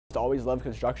Always loved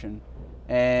construction,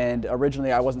 and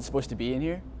originally I wasn't supposed to be in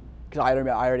here because I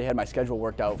already had my schedule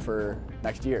worked out for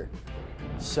next year.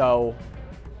 So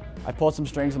I pulled some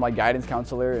strings with my guidance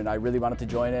counselor and I really wanted to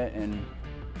join it, and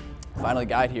finally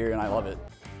got here and I love it.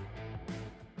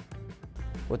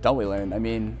 What don't we learn? I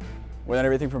mean, we learn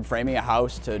everything from framing a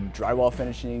house to drywall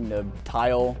finishing to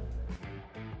tile.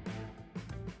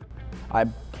 I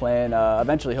plan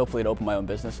eventually, hopefully, to open my own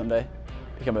business someday,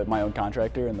 become my own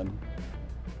contractor, and then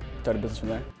start a business from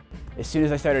there. As soon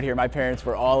as I started here, my parents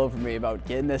were all over me about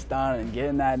getting this done and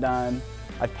getting that done.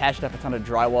 I've patched up a ton of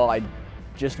drywall. I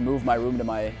just moved my room to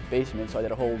my basement, so I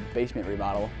did a whole basement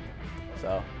remodel.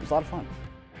 So it was a lot of fun.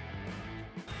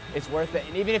 It's worth it,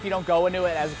 and even if you don't go into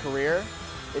it as a career,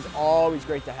 it's always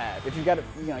great to have. If you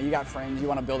got friends, you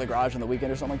want to build a garage on the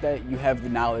weekend or something like that, you have the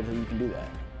knowledge that you can do that.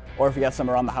 Or if you got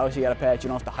something around the house you got to patch, you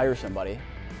don't have to hire somebody,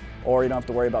 or you don't have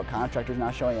to worry about contractors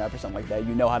not showing up or something like that.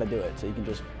 You know how to do it, so you can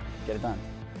just get it done.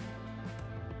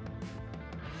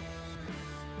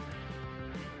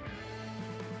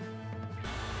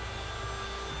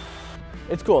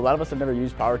 It's cool. A lot of us have never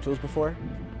used power tools before,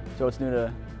 so it's new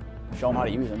to show them how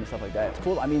to use them and stuff like that. It's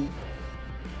cool. I mean,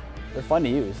 they're fun to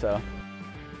use, so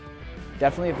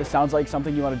definitely if this sounds like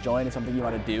something you want to join and something you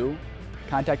want to do,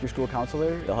 contact your school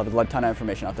counselor. They'll have a ton of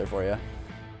information out there for you.